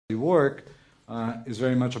work is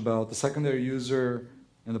very much about the secondary user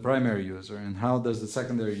and the primary user, and how does the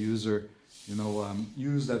secondary user,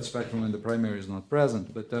 use that spectrum when the primary is not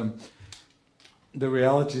present. But the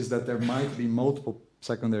reality is that there might be multiple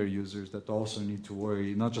secondary users that also need to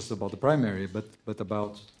worry not just about the primary, but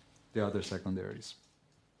about the other secondaries.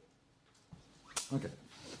 Okay.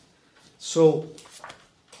 So,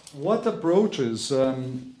 what approaches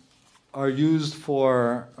are used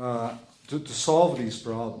for to solve these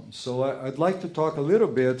problems? So I'd like to talk a little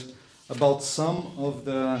bit about some of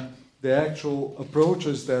the actual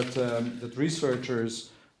approaches that researchers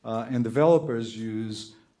and developers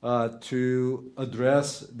use to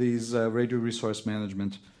address these radio resource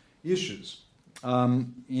management issues.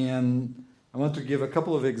 And I want to give a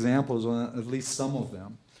couple of examples on at least some of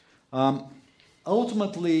them.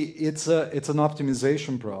 Ultimately, it's an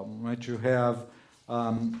optimization problem, right? You have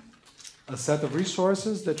a set of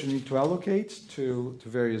resources that you need to allocate to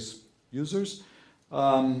various users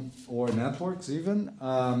or networks even,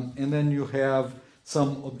 and then you have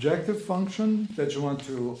some objective function that you want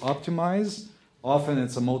to optimize. Often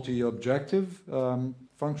it's a multi-objective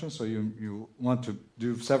function, so you want to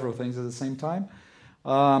do several things at the same time.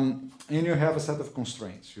 And you have a set of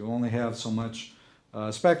constraints. You only have so much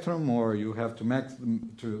spectrum, or you have to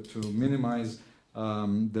minimize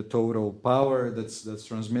the total power that's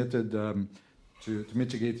transmitted to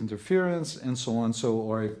mitigate interference, and so on. So,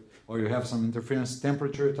 or you have some interference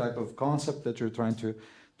temperature type of concept that you're trying to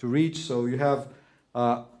reach. So you have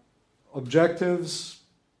objectives,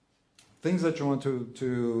 things that you want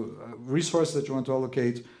resources that you want to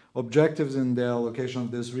allocate, objectives in the allocation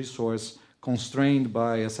of this resource constrained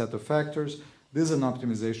by a set of factors. This is an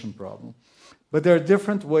optimization problem. But there are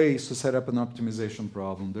different ways to set up an optimization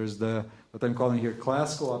problem. There's what I'm calling here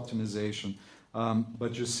classical optimization,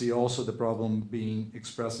 but you see also the problem being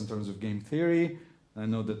expressed in terms of game theory. I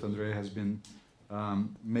know that Andrea has been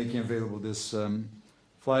making available this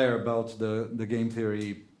flyer about the game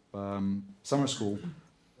theory summer school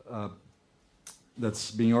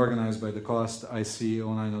that's being organized by the COST IC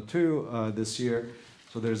 0902 this year.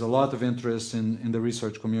 So there's a lot of interest in the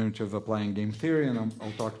research community of applying game theory, and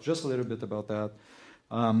I'll talk just a little bit about that.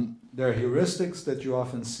 There are heuristics that you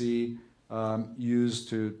often see used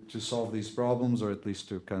to solve these problems, or at least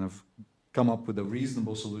to kind of come up with a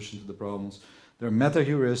reasonable solution to the problems. There are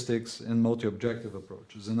meta-heuristics and multi-objective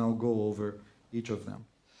approaches, and I'll go over each of them.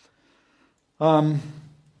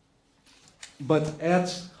 But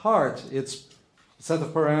at heart, it's a set of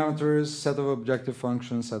parameters, set of objective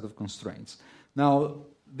functions, set of constraints. Now,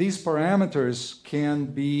 these parameters can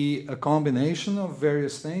be a combination of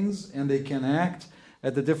various things, and they can act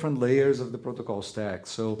at the different layers of the protocol stack.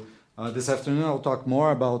 So this afternoon I'll talk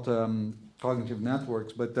more about cognitive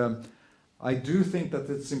networks, but I do think that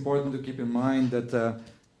it's important to keep in mind that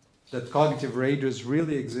cognitive radios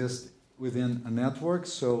really exist within a network,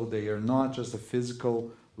 so they are not just a physical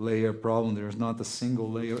layer problem. There's not a single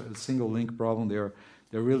link problem. They're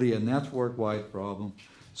really a network-wide problem.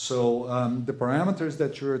 So the parameters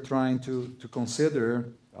that you're trying to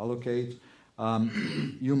consider, allocate,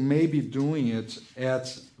 you may be doing it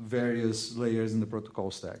at various layers in the protocol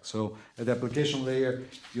stack. So at the application layer,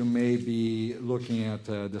 you may be looking at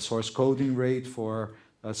the source coding rate for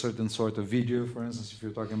a certain sort of video, for instance, if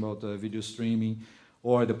you're talking about video streaming,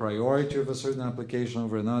 or the priority of a certain application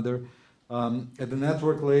over another. At the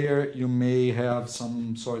network layer, you may have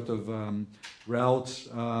some sort of route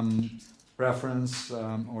preference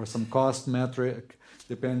or some cost metric,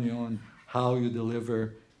 depending on how you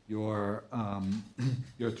deliver your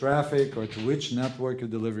traffic, or to which network you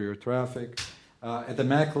deliver your traffic. At the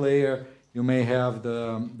MAC layer, you may have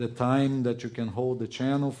the time that you can hold the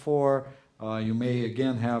channel for. You may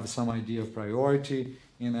again have some idea of priority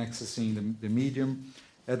in accessing the medium.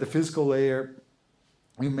 At the physical layer,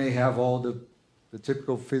 you may have all the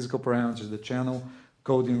typical physical parameters, the channel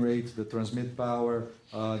coding rate, the transmit power,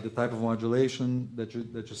 the type of modulation that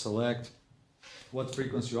you select, what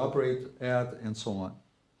frequency you operate at, and so on.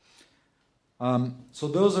 So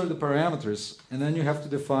those are the parameters, and then you have to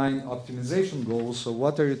define optimization goals. So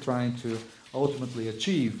what are you trying to ultimately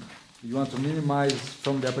achieve? You want to minimize,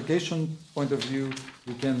 from the application point of view,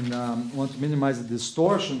 you can want to minimize the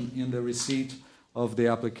distortion in the receipt of the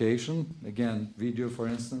application, again, video for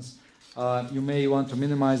instance. You may want to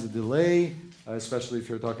minimize the delay, especially if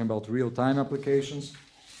you're talking about real-time applications.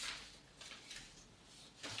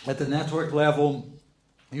 At the network level,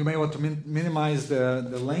 you may want to minimize the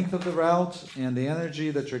length of the route and the energy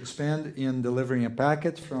that you expend in delivering a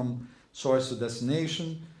packet from source to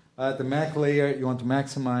destination. At the MAC layer, you want to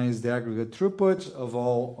maximize the aggregate throughput of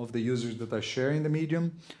all of the users that are sharing the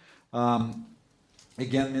medium. And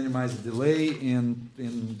Again, minimize the delay in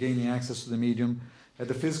gaining access to the medium. At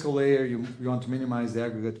the physical layer, you want to minimize the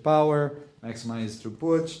aggregate power, maximize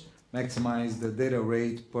throughput, maximize the data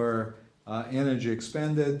rate per energy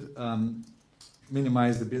expended,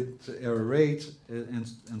 minimize the bit error rate,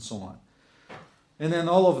 and so on. And then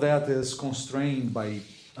all of that is constrained by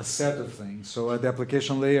a set of things. So at the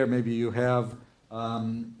application layer, maybe you have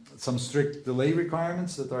some strict delay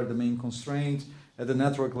requirements that are the main constraint. At the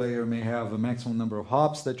network layer, you may have a maximum number of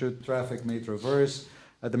hops that your traffic may traverse.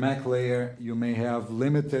 At the MAC layer, you may have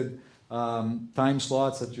limited time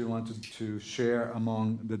slots that you want to share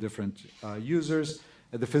among the different users.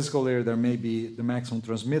 At the physical layer, there may be the maximum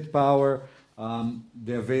transmit power,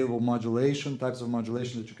 the available modulation, types of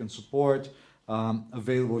modulation that you can support,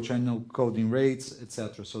 available channel coding rates,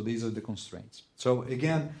 etc. So these are the constraints. So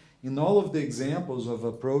again, in all of the examples of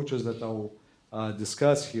approaches that I'll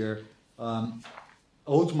discuss here,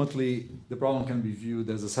 ultimately, the problem can be viewed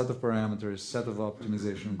as a set of parameters, set of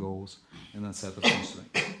optimization goals, and a set of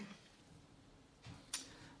constraints.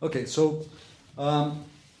 Okay, so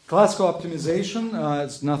classical optimization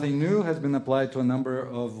is nothing new, has been applied to a number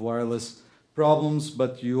of wireless problems,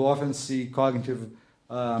 but you often see cognitive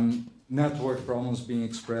network problems being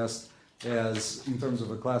expressed as in terms of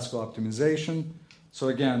a classical optimization. So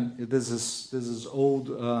again, this is old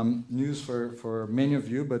news for many of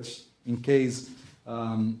you, but in case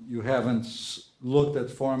you haven't looked at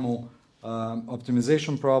formal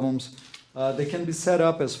optimization problems, they can be set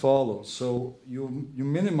up as follows. So you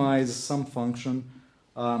minimize some function,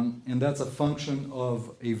 and that's a function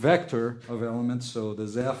of a vector of elements. So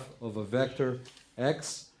there's f of a vector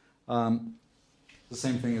x. The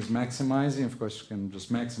same thing as maximizing. Of course, you can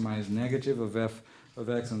just maximize negative of f of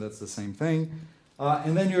x, and that's the same thing.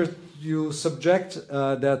 And then you subject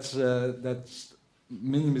that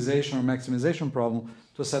minimization or maximization problem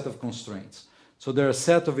to a set of constraints. So there are a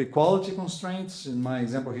set of equality constraints. In my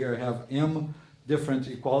example here, I have m different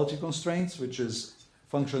equality constraints, which is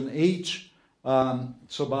function h.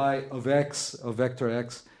 So by of x, of vector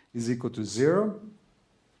x, is equal to 0.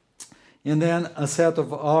 And then a set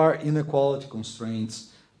of r inequality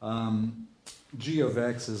constraints, g of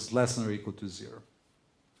x is less than or equal to 0.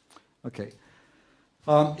 Okay.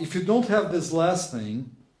 If you don't have this last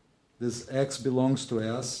thing, this x belongs to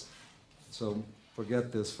s, so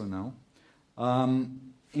forget this for now.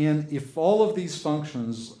 And if all of these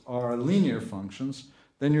functions are linear functions,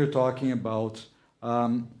 then you're talking about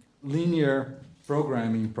linear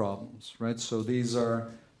programming problems, right? So these are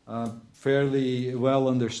fairly well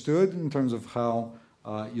understood in terms of how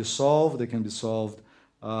you solve. They can be solved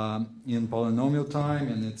in polynomial time,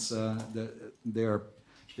 and it's they're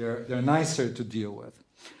nicer to deal with.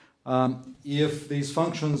 If these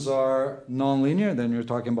functions are nonlinear, then you're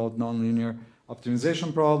talking about nonlinear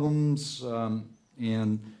optimization problems.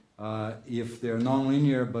 And if they're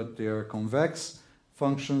nonlinear but they're convex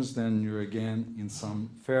functions, then you're again in some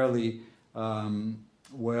fairly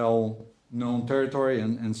well-known territory,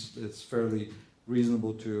 and it's fairly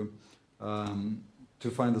reasonable to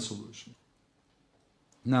find a solution.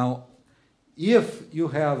 Now, if you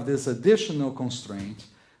have this additional constraint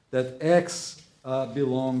that x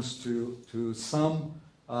belongs to some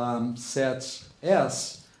set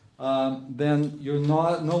S, then you're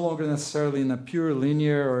no longer necessarily in a pure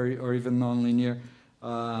linear or even nonlinear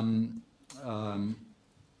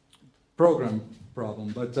program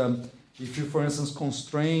problem. But if you, for instance,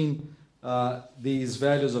 constrain these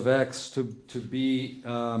values of x to be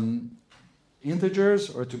integers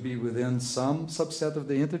or to be within some subset of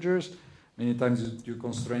the integers, many times you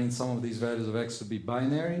constrain some of these values of x to be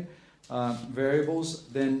binary variables,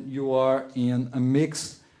 then you are in a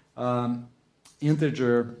mixed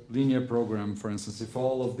integer linear program, for instance. If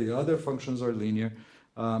all of the other functions are linear,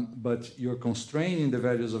 but you're constraining the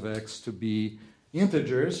values of x to be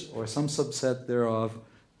integers or some subset thereof,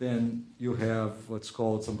 then you have what's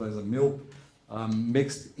called sometimes a MILP,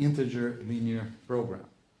 mixed integer linear program.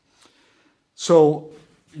 So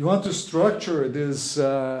you want to structure this,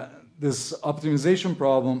 this optimization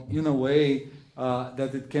problem in a way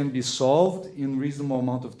that it can be solved in reasonable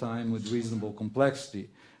amount of time with reasonable complexity.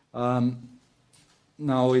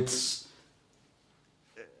 Now, it's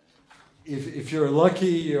if you're lucky,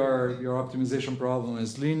 your optimization problem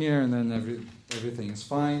is linear, and then everything is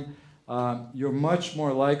fine. You're much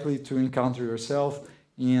more likely to encounter yourself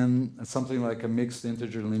in something like a mixed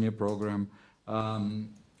integer linear program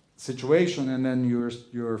situation, and then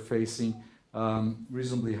you're facing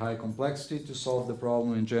reasonably high complexity to solve the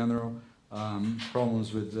problem in general,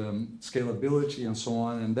 problems with scalability and so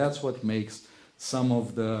on, and that's what makes some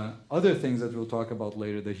of the other things that we'll talk about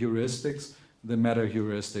later, the heuristics, the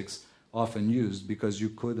meta-heuristics, often used because you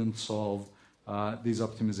couldn't solve these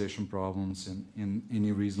optimization problems in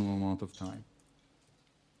any reasonable amount of time.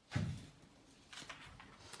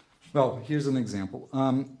 Well, here's an example.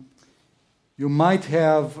 You might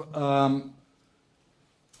have,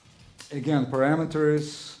 again,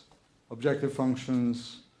 parameters, objective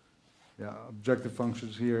functions, objective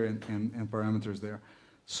functions here and parameters there.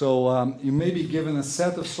 So you may be given a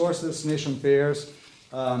set of source destination pairs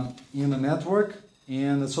in a network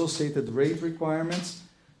and associated rate requirements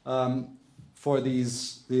for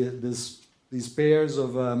these pairs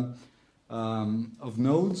of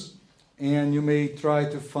nodes. And you may try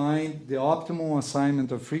to find the optimal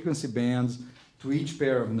assignment of frequency bands to each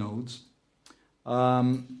pair of nodes.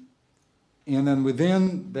 And then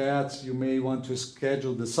within that, you may want to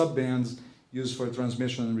schedule the subbands used for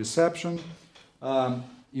transmission and reception.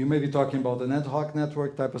 You may be talking about an ad hoc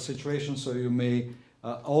network type of situation, so you may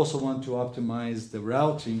also want to optimize the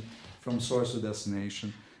routing from source to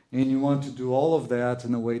destination. And you want to do all of that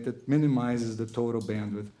in a way that minimizes the total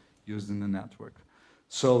bandwidth used in the network.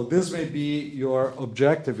 So this may be your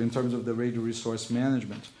objective in terms of the radio resource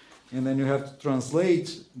management. And then you have to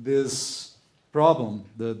translate this problem,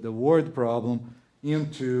 the word problem,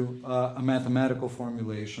 into a mathematical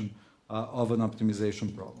formulation of an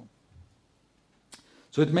optimization problem.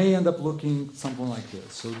 So it may end up looking something like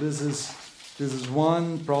this. So this is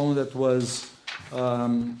one problem that was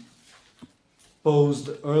posed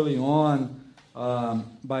early on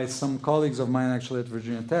by some colleagues of mine actually at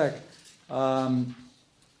Virginia Tech.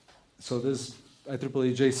 So this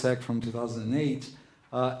IEEE JSEC from 2008,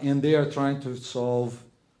 and they are trying to solve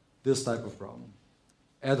this type of problem.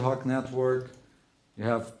 Ad hoc network, you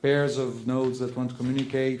have pairs of nodes that want to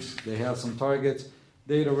communicate, they have some target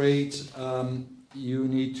data rate, you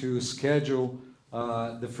need to schedule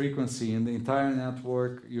the frequency in the entire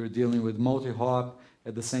network, you're dealing with multi-hop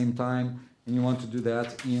at the same time, and you want to do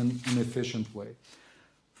that in an efficient way.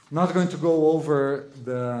 I'm not going to go over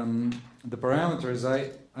the parameters.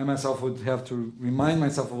 I myself would have to remind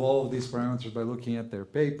myself of all of these parameters by looking at their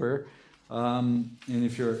paper. And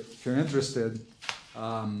if you're interested,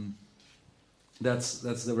 that's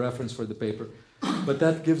the reference for the paper. But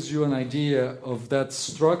that gives you an idea of that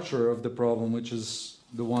structure of the problem, which is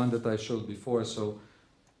the one that I showed before. So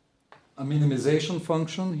a minimization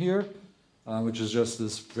function here, which is just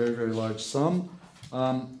this very, very large sum,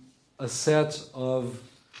 a set of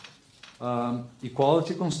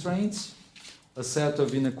equality constraints, a set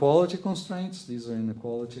of inequality constraints. These are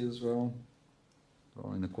inequality as well.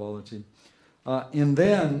 Or inequality. And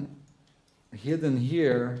then, hidden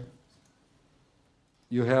here,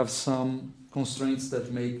 you have some constraints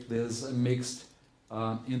that make this a mixed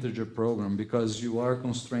integer program because you are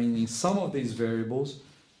constraining some of these variables,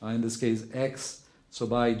 in this case x, so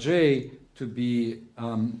by j, to be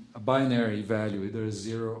a binary value, either a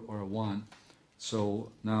 0 or a 1.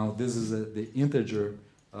 So now this is the integer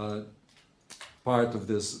part of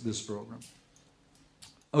this program.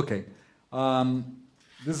 Okay.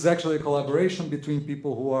 This is actually a collaboration between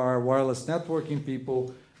people who are wireless networking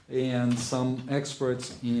people and some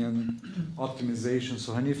experts in optimization.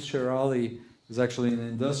 So Hanif Sherali is actually an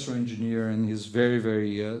industrial engineer and he's very,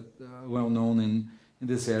 very well known in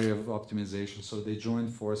this area of optimization. So they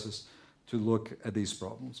joined forces to look at these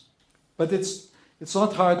problems. But it's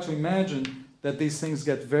not hard to imagine that these things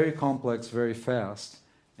get very complex very fast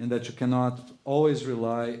and that you cannot always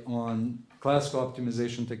rely on classical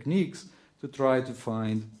optimization techniques to try to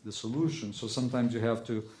find the solution. So sometimes you have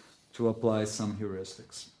to apply some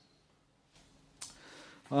heuristics.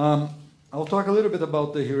 I'll talk a little bit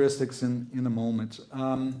about the heuristics in a moment.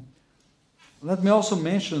 Let me also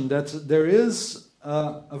mention that there is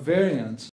a variant